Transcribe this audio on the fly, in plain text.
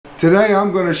Today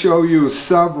I'm going to show you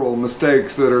several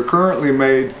mistakes that are currently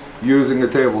made using a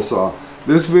table saw.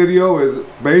 This video is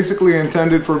basically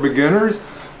intended for beginners,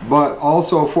 but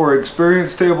also for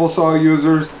experienced table saw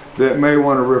users that may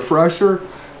want a refresher,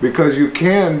 because you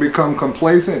can become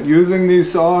complacent using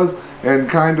these saws and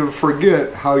kind of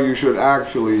forget how you should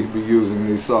actually be using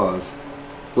these saws.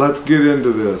 Let's get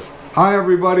into this. Hi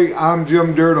everybody, I'm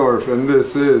Jim Dirdorf and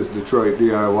this is Detroit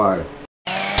DIY.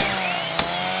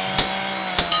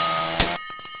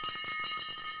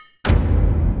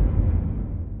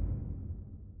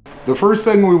 The first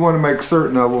thing we want to make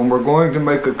certain of when we're going to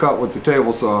make a cut with the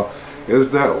table saw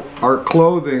is that our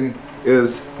clothing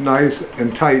is nice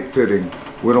and tight fitting.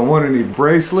 We don't want any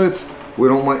bracelets. We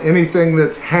don't want anything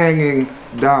that's hanging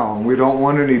down. We don't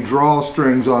want any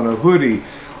drawstrings on a hoodie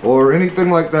or anything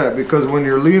like that, because when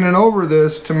you're leaning over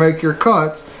this to make your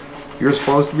cuts, you're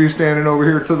supposed to be standing over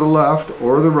here to the left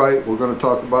or the right. We're going to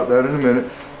talk about that in a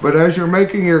minute. But as you're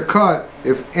making your cut,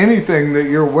 if anything that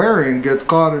you're wearing gets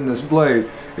caught in this blade,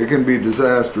 it can be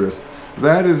disastrous.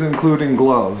 That is including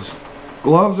gloves.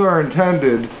 Gloves are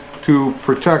intended to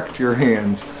protect your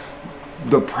hands.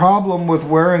 The problem with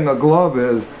wearing a glove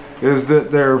is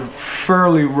that they're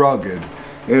fairly rugged.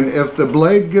 And if the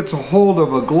blade gets a hold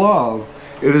of a glove,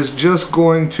 it is just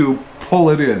going to pull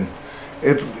it in.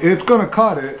 It's going to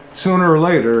cut it sooner or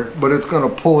later, but it's going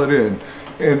to pull it in.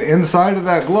 And inside of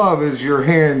that glove is your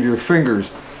hand, your fingers.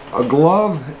 A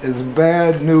glove is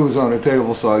bad news on a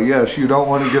table saw. Yes, you don't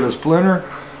want to get a splinter,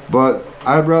 but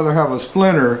I'd rather have a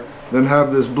splinter than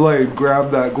have this blade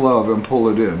grab that glove and pull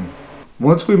it in.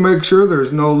 Once we make sure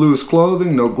there's no loose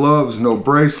clothing, no gloves, no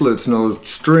bracelets, no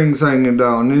strings hanging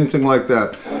down, anything like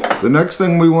that, the next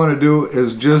thing we want to do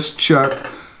is just check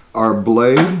our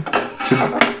blade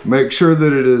to make sure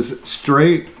that it is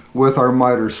straight with our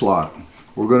miter slot.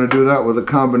 We're going to do that with a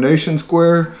combination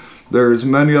square. There's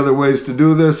many other ways to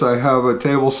do this. I have a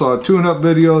table saw tune-up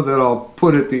video that I'll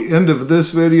put at the end of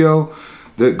this video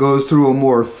that goes through a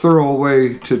more thorough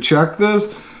way to check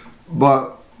this.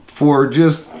 But for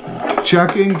just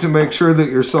checking to make sure that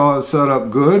your saw is set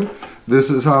up good, this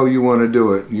is how you want to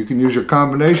do it. You can use your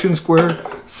combination square,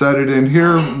 set it in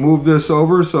here, move this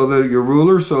over so that your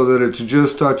ruler so that it's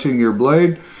just touching your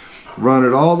blade, run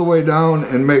it all the way down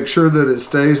and make sure that it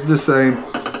stays the same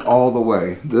all the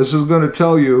way. This is going to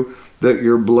tell you that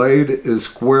your blade is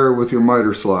square with your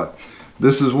miter slot.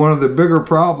 This is one of the bigger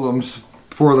problems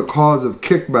for the cause of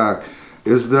kickback,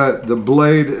 is that the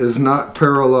blade is not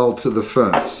parallel to the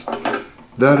fence.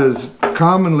 That is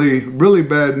commonly really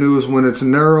bad news when it's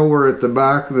narrower at the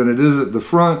back than it is at the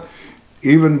front,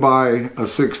 even by a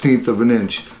 1/16 of an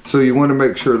inch. So you want to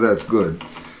make sure that's good.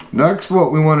 Next,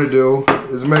 what we want to do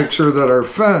is make sure that our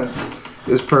fence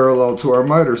is parallel to our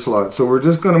miter slot. So we're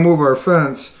just going to move our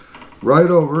fence right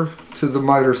over to the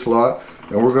miter slot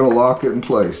and we're going to lock it in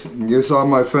place. And you saw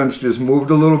my fence just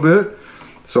moved a little bit,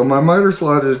 so my miter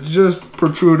slot is just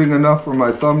protruding enough for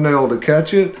my thumbnail to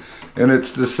catch it, and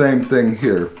it's the same thing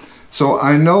here. So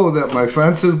I know that my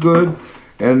fence is good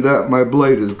and that my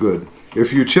blade is good.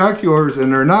 If you check yours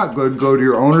and they're not good, go to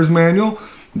your owner's manual.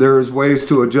 There's ways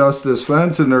to adjust this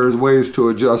fence and there's ways to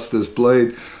adjust this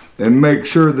blade, and make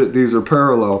sure that these are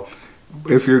parallel.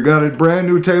 If you've got a brand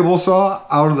new table saw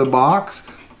out of the box,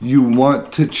 you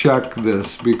want to check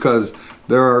this, because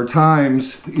there are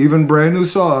times, even brand new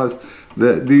saws,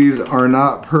 that these are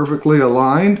not perfectly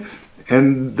aligned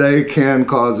and they can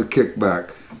cause a kickback.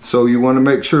 So you want to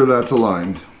make sure that's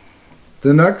aligned.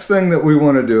 The next thing that we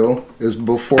want to do is,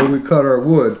 before we cut our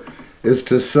wood, is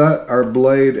to set our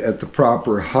blade at the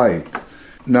proper height.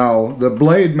 Now, the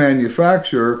blade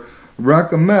manufacturer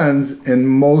recommends in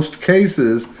most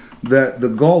cases that the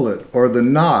gullet, or the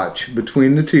notch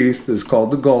between the teeth, is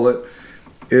called the gullet,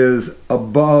 is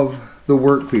above the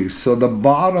workpiece. So the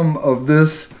bottom of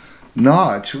this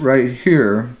notch right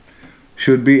here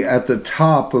should be at the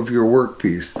top of your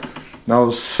workpiece. Now,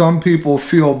 some people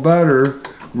feel better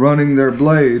running their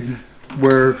blade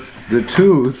where the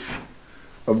tooth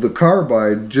of the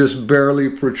carbide just barely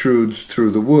protrudes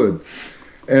through the wood,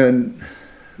 and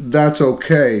that's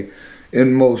okay.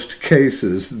 In most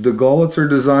cases, the gullets are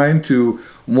designed to,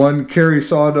 one, carry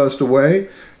sawdust away,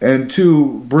 and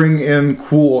two, bring in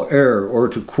cool air, or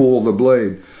to cool the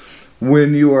blade.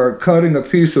 When you are cutting a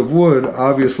piece of wood,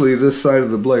 obviously this side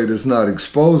of the blade is not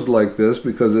exposed like this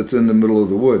because it's in the middle of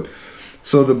the wood.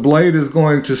 So the blade is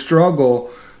going to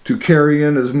struggle to carry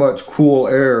in as much cool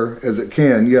air as it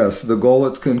can. Yes, the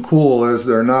gullets can cool as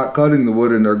they're not cutting the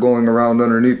wood and they're going around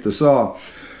underneath the saw,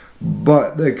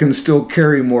 but they can still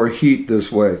carry more heat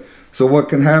this way. So what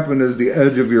can happen is the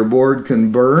edge of your board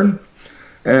can burn,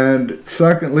 and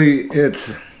secondly,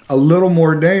 it's a little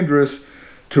more dangerous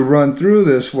to run through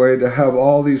this way, to have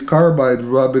all these carbides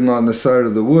rubbing on the side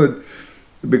of the wood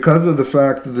because of the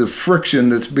fact of the friction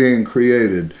that's being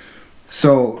created.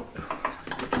 So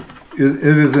it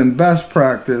is in best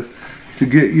practice to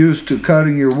get used to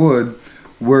cutting your wood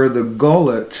where the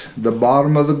gullet, the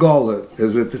bottom of the gullet,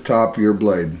 is at the top of your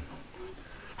blade.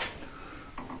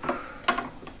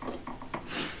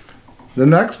 The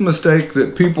next mistake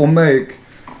that people make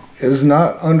is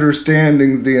not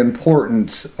understanding the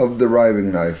importance of the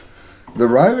riving knife. The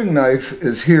riving knife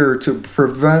is here to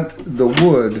prevent the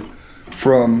wood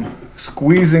from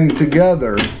squeezing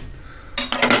together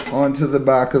onto the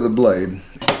back of the blade.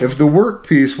 If the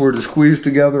workpiece were to squeeze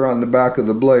together on the back of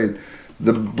the blade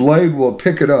will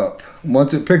pick it up.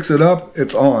 Once it picks it up,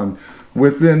 it's on.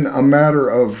 Within a matter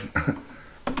of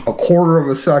a quarter of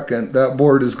a second, that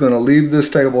board is going to leave this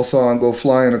table saw and go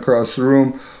flying across the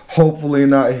room, hopefully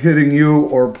not hitting you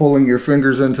or pulling your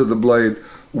fingers into the blade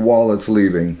while it's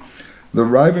leaving. The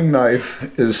riving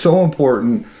knife is so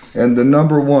important and the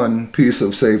 #1 piece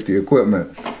of safety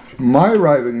equipment. My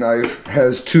riving knife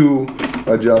has 2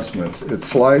 adjustments. It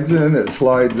slides in, it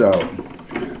slides out.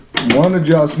 One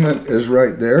adjustment is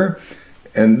right there,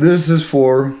 and this is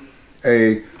for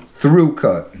a through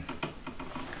cut.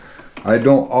 I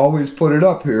don't always put it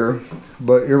up here,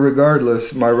 but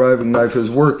irregardless, my riving knife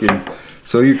is working.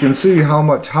 So you can see how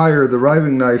much higher the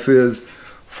riving knife is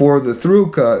for the through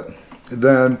cut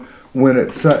than when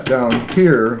it's set down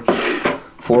here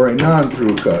for a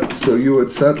non-through cut. So you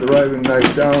would set the riving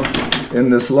knife down in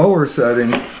this lower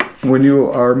setting when you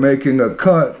are making a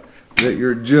cut that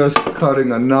you're just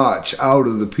cutting a notch out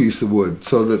of the piece of wood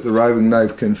so that the riving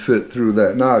knife can fit through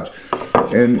that notch.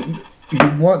 And you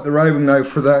want the riving knife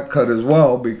for that cut as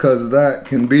well, because that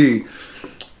can be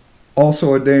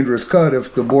also a dangerous cut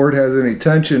if the board has any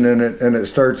tension in it and it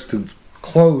starts to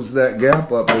close that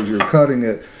gap up as you're cutting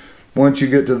it. Once you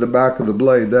get to the back of the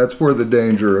blade, that's where the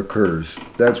danger occurs.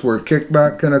 That's where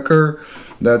kickback can occur.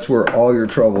 That's where all your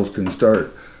troubles can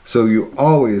start. So you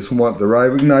always want the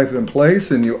riving knife in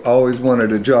place, and you always want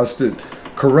to adjust it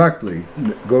correctly.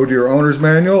 Go to your owner's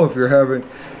manual. If you're having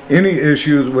any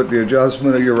issues with the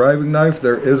adjustment of your riving knife,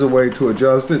 there is a way to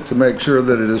adjust it to make sure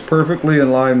that it is perfectly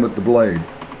in line with the blade.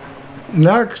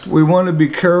 Next, we want to be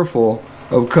careful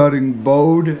of cutting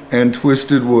bowed and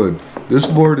twisted wood. This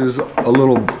board is a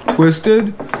little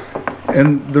twisted,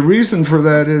 and the reason for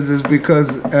that is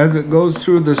because as it goes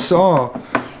through the saw,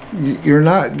 you're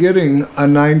not getting a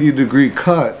 90-degree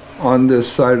cut on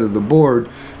this side of the board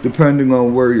depending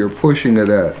on where you're pushing it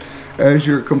at. As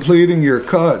you're completing your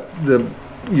cut, the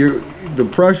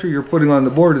pressure you're putting on the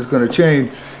board is going to change,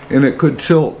 and it could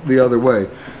tilt the other way.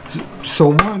 So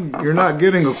 1, you're not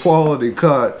getting a quality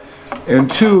cut,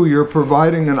 and 2, you're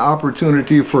providing an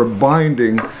opportunity for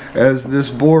binding as this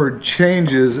board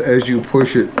changes as you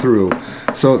push it through.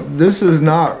 So this is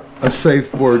not a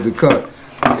safe board to cut.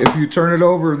 If you turn it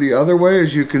over the other way,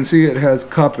 as you can see, it has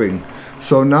cupping.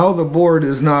 So now the board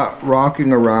is not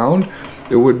rocking around.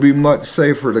 It would be much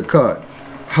safer to cut.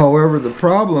 However, the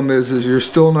problem is you're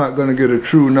still not going to get a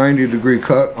true 90-degree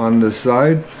cut on this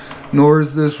side, nor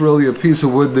is this really a piece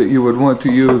of wood that you would want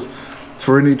to use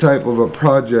for any type of a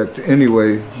project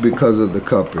anyway because of the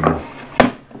cupping.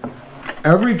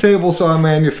 Every table saw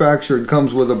manufactured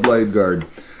comes with a blade guard.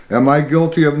 Am I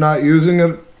guilty of not using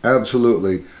it?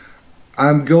 Absolutely.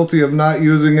 I'm guilty of not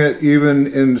using it even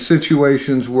in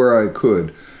situations where I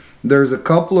could. There's a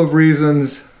couple of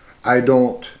reasons I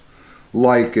don't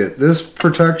like it. This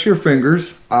protects your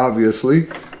fingers, obviously.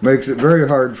 Makes it very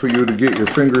hard for you to get your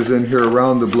fingers in here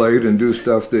around the blade and do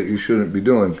stuff that you shouldn't be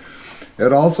doing.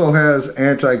 It also has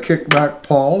anti-kickback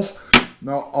pawls.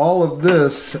 Now all of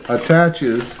this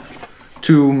attaches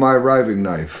to my riving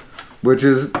knife, which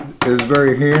is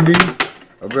very handy,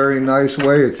 a very nice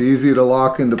way. It's easy to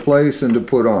lock into place and to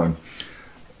put on.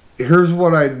 Here's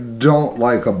what I don't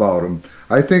like about them.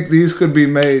 I think these could be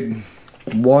made,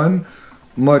 1,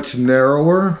 much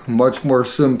narrower, much more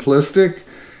simplistic,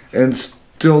 and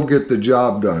still get the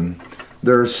job done.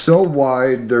 They're so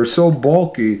wide, they're so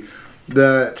bulky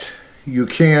that you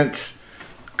can't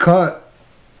cut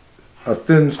a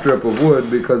thin strip of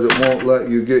wood because it won't let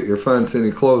you get your fence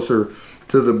any closer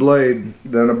to the blade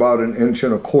than about 1.25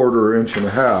 inches or 1.5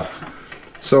 inches.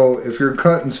 So if you're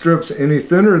cutting strips any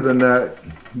thinner than that,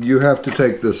 you have to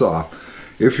take this off.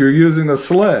 If you're using a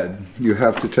sled, you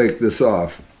have to take this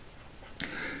off.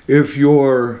 If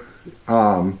your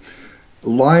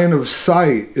line of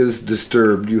sight is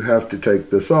disturbed, you have to take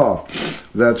this off.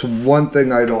 That's one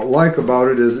thing I don't like about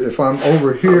it, is if I'm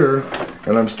over here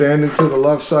and I'm standing to the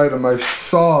left side of my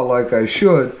saw like I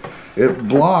should, it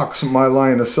blocks my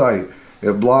line of sight.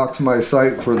 It blocks my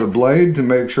sight for the blade to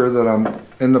make sure that I'm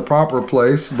in the proper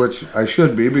place, which I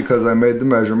should be because I made the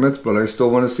measurements, but I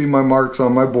still want to see my marks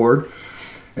on my board.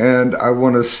 And I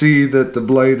want to see that the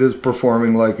blade is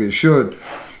performing like it should.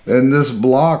 And this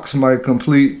blocks my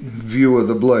complete view of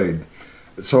the blade.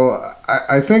 So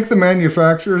I think the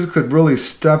manufacturers could really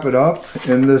step it up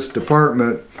in this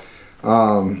department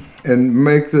and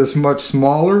make this much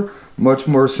smaller, much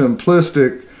more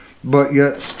simplistic, but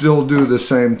yet still do the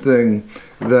same thing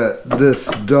that this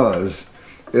does.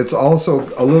 It's also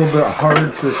a little bit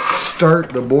hard to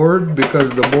start the board because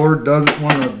the board doesn't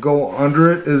want to go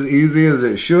under it as easy as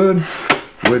it should,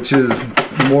 which is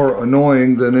more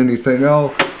annoying than anything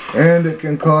else. And it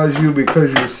can cause you,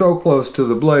 because you're so close to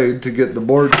the blade to get the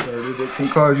board started, it can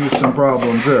cause you some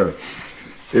problems there.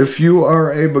 If you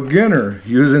are a beginner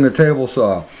using a table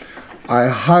saw, I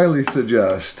highly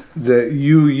suggest that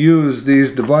you use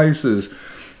these devices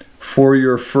for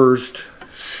your first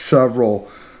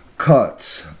several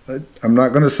cuts. I'm not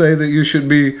going to say that you should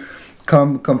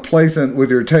become complacent with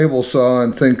your table saw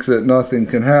and think that nothing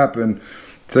can happen.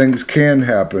 Things can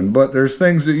happen, but there's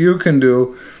things that you can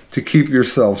do to keep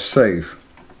yourself safe.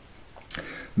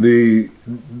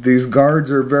 These guards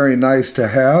are very nice to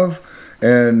have,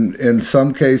 and in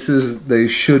some cases they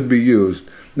should be used.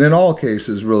 In all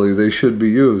cases, really, they should be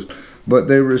used, but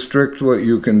they restrict what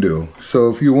you can do. So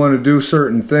if you want to do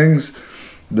certain things,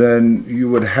 then you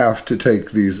would have to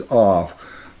take these off.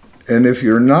 And if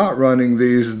you're not running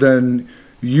these, then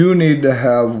you need to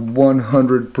have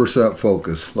 100%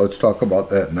 focus. Let's talk about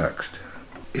that next.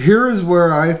 Here is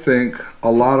where I think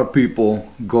a lot of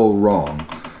people go wrong.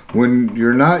 When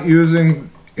you're not using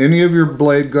any of your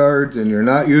blade guards and you're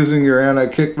not using your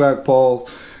anti-kickback pawls,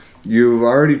 you've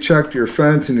already checked your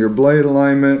fence and your blade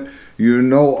alignment, you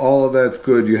know all of that's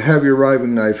good, you have your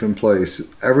riving knife in place,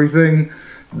 everything.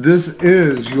 This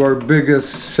is your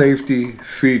biggest safety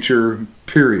feature,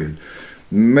 period.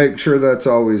 Make sure that's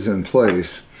always in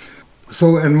place.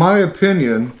 So in my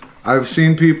opinion, I've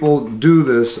seen people do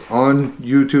this on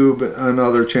YouTube and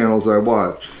other channels I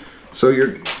watch. So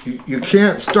you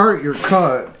can't start your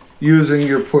cut using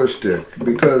your push stick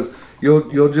because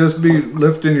you'll just be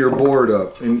lifting your board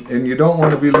up, and you don't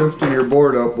want to be lifting your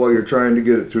board up while you're trying to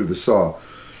get it through the saw.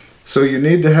 So you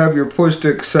need to have your push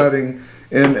stick setting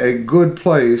in a good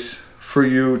place for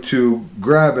you to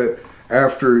grab it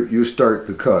after you start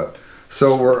the cut.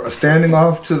 So we're standing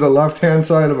off to the left hand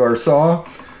side of our saw.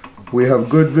 We have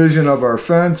good vision of our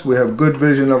fence, we have good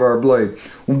vision of our blade.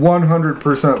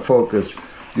 100% focus.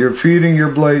 You're feeding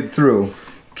your blade through.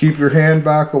 Keep your hand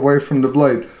back away from the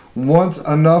blade. Once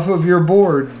enough of your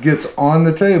board gets on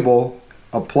the table,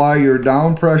 apply your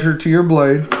down pressure to your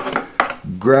blade,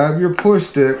 grab your push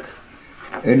stick,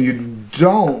 and you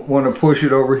don't want to push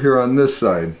it over here on this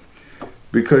side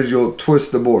because you'll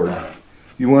twist the board.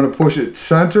 You want to push it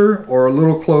center or a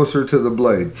little closer to the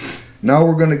blade. Now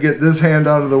we're going to get this hand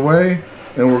out of the way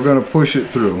and we're going to push it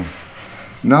through.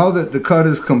 Now that the cut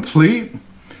is complete,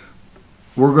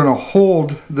 we're going to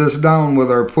hold this down with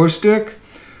our push stick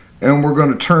and we're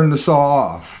going to turn the saw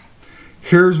off.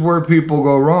 Here's where people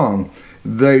go wrong.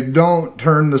 They don't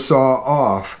turn the saw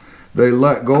off. They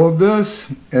let go of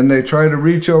this and they try to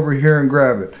reach over here and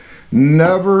grab it.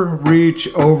 Never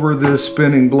reach over this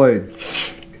spinning blade.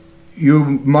 You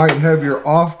might have your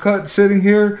offcut sitting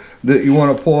here that you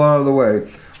want to pull out of the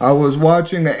way. I was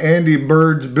watching an Andy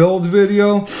Bird's build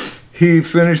video. He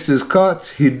finished his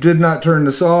cuts. He did not turn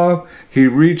the saw off. He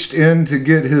reached in to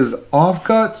get his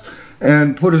offcuts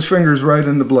and put his fingers right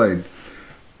in the blade.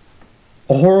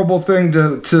 A horrible thing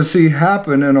to see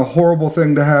happen, and a horrible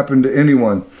thing to happen to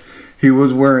anyone. He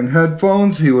was wearing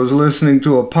headphones. He was listening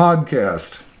to a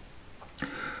podcast.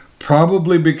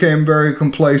 Probably became very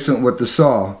complacent with the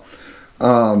saw.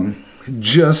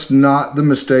 Just not the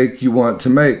mistake you want to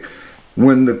make.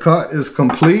 When the cut is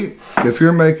complete, if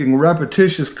you're making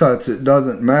repetitious cuts, it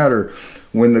doesn't matter.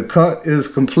 When the cut is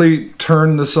complete,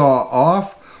 turn the saw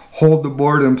off, hold the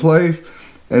board in place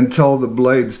until the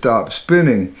blade stops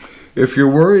spinning. If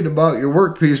you're worried about your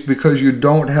workpiece because you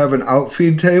don't have an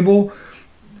outfeed table,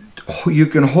 you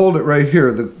can hold it right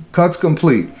here. The cut's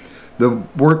complete. The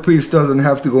workpiece doesn't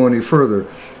have to go any further.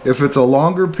 If it's a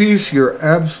longer piece, you're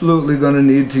absolutely going to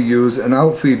need to use an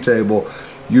outfeed table.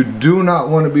 You do not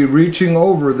want to be reaching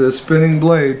over this spinning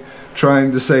blade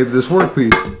trying to save this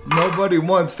workpiece. Nobody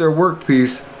wants their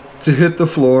workpiece to hit the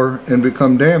floor and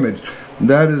become damaged.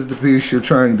 That is the piece you're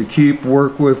trying to keep,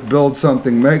 work with, build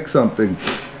something, make something.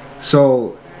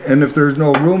 So, and if there's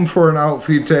no room for an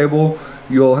outfeed table,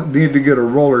 you'll need to get a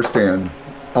roller stand.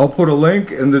 I'll put a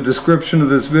link in the description of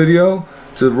this video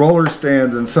to roller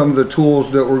stands and some of the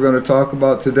tools that we're going to talk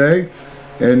about today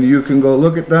And you can go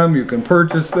look at them, you can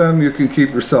purchase them, you can keep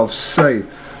yourself safe.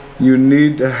 You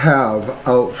need to have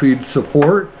outfeed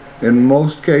support in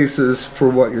most cases for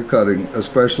what you're cutting,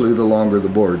 especially the longer the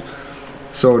board.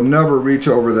 So never reach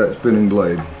over that spinning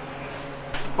blade.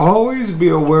 Always be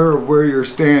aware of where you're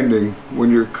standing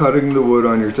when you're cutting the wood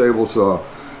on your table saw.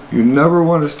 You never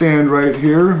want to stand right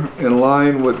here in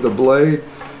line with the blade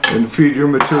and feed your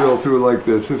material through like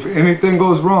this. If anything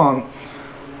goes wrong,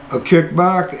 a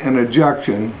kickback and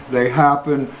ejection, they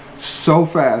happen so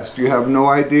fast you have no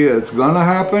idea it's gonna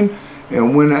happen,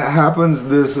 and when it happens,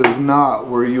 this is not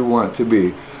where you want to be.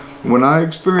 When I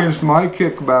experienced my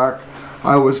kickback,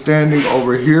 I was standing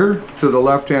over here to the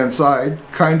left hand side,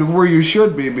 kind of where you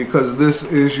should be, because this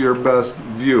is your best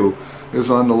view,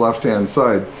 is on the left hand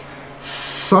side.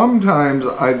 Sometimes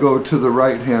I go to the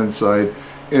right hand side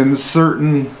in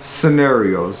certain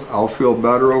scenarios. I'll feel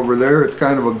better over there. It's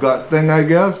kind of a gut thing, I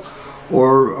guess,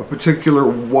 or a particular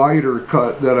wider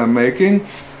cut that I'm making.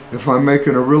 If I'm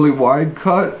making a really wide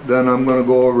cut, then I'm going to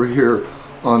go over here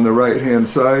on the right hand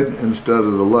side instead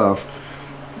of the left.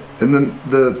 And then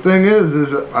the thing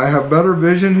is I have better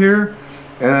vision here,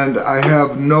 and I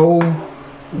have no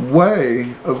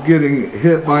way of getting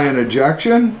hit by an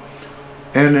ejection,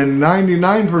 and in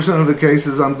 99% of the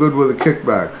cases I'm good with a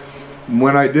kickback.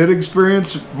 When I did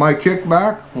experience my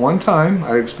kickback, one time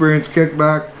I experienced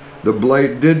kickback, the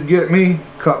blade did get me,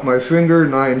 cut my finger,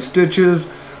 9 stitches,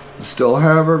 still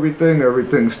have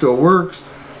everything still works.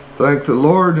 Thank the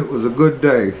Lord, it was a good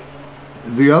day.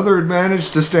 The other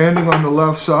advantage to standing on the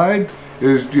left side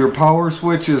is your power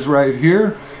switch is right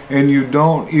here, and you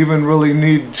don't even really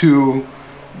need to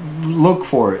look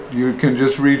for it. You can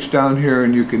just reach down here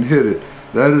and you can hit it.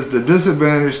 That is the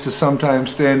disadvantage to sometimes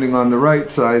standing on the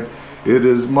right side. It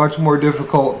is much more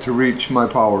difficult to reach my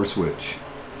power switch.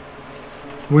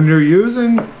 When you're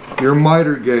using your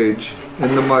miter gauge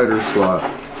in the miter slot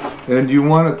and you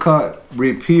want to cut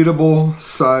repeatable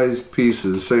sized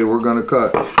pieces, say we're going to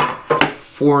cut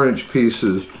 4-inch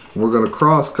pieces, we're going to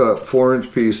cross cut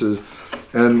 4-inch pieces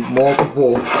and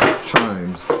multiple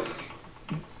times.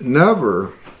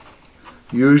 Never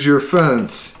use your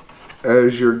fence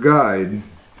as your guide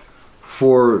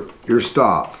for your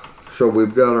stop. So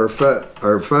we've got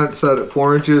our fence set at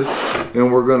 4 inches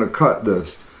and we're going to cut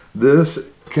this. This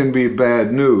can be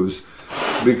bad news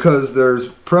because there's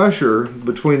pressure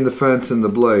between the fence and the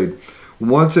blade.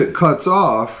 Once it cuts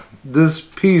off, this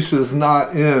piece is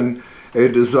not in a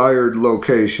desired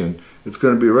location. It's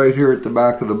going to be right here at the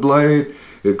back of the blade.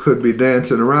 It could be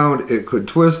dancing around, it could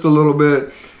twist a little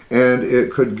bit, and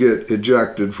it could get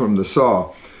ejected from the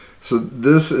saw. So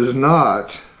this is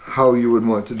not how you would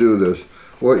want to do this.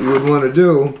 What you would want to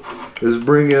do is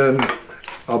bring in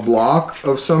a block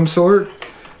of some sort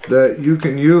that you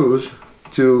can use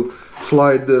to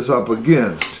slide this up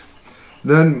against.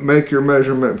 Then make your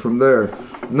measurement from there.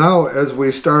 Now as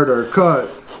we start our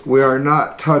cut, we are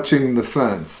not touching the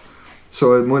fence.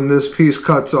 So when this piece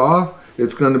cuts off,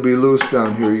 it's going to be loose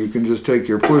down here. You can just take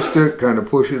your push stick, kind of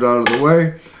push it out of the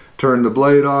way, turn the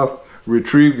blade off,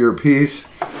 retrieve your piece,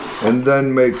 and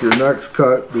then make your next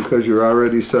cut because you're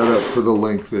already set up for the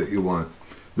length that you want.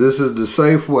 This is the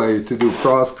safe way to do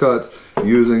cross cuts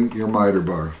using your miter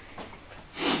bar.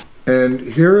 And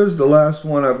here is the last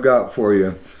one I've got for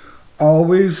you.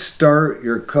 Always start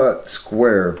your cut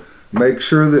square. Make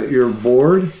sure that your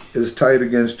board is tight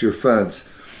against your fence.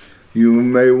 You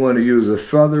may want to use a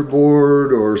feather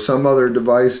board or some other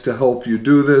device to help you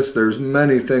do this. There's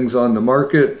many things on the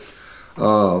market.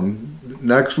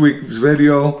 Next week's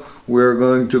video, we're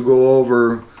going to go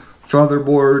over feather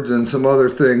boards and some other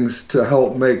things to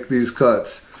help make these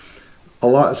cuts a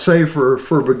lot safer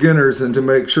for beginners and to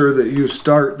make sure that you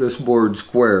start this board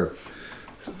square.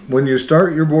 When you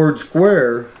start your board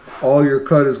square, all your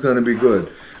cut is going to be good.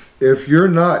 If you're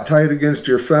not tight against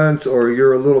your fence, or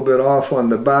you're a little bit off on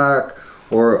the back,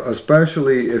 or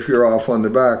especially if you're off on the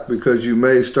back, because you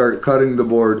may start cutting the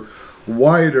board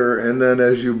wider, and then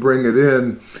as you bring it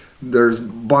in, there's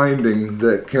binding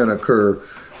that can occur.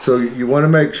 So you want to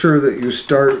make sure that you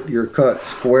start your cut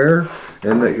square,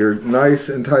 and that you're nice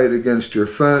and tight against your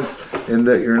fence, and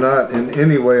that you're not in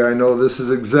any way, I know this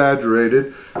is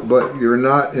exaggerated, but you're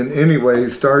not in any way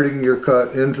starting your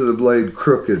cut into the blade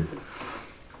crooked.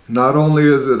 Not only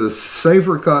is it a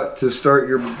safer cut to start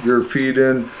your feed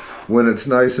in when it's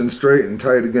nice and straight and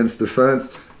tight against the fence,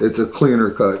 it's a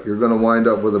cleaner cut. You're going to wind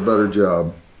up with a better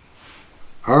job.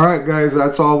 Alright guys,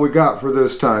 that's all we got for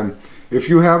this time. If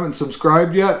you haven't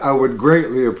subscribed yet, I would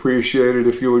greatly appreciate it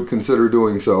if you would consider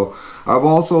doing so. I've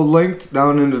also linked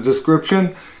down in the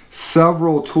description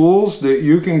several tools that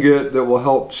you can get that will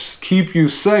help keep you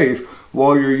safe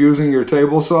while you're using your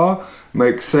table saw.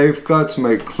 Make safe cuts,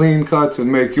 make clean cuts,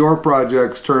 and make your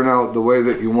projects turn out the way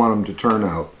that you want them to turn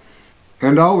out.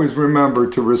 And always remember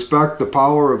to respect the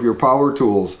power of your power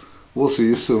tools. We'll see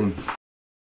you soon.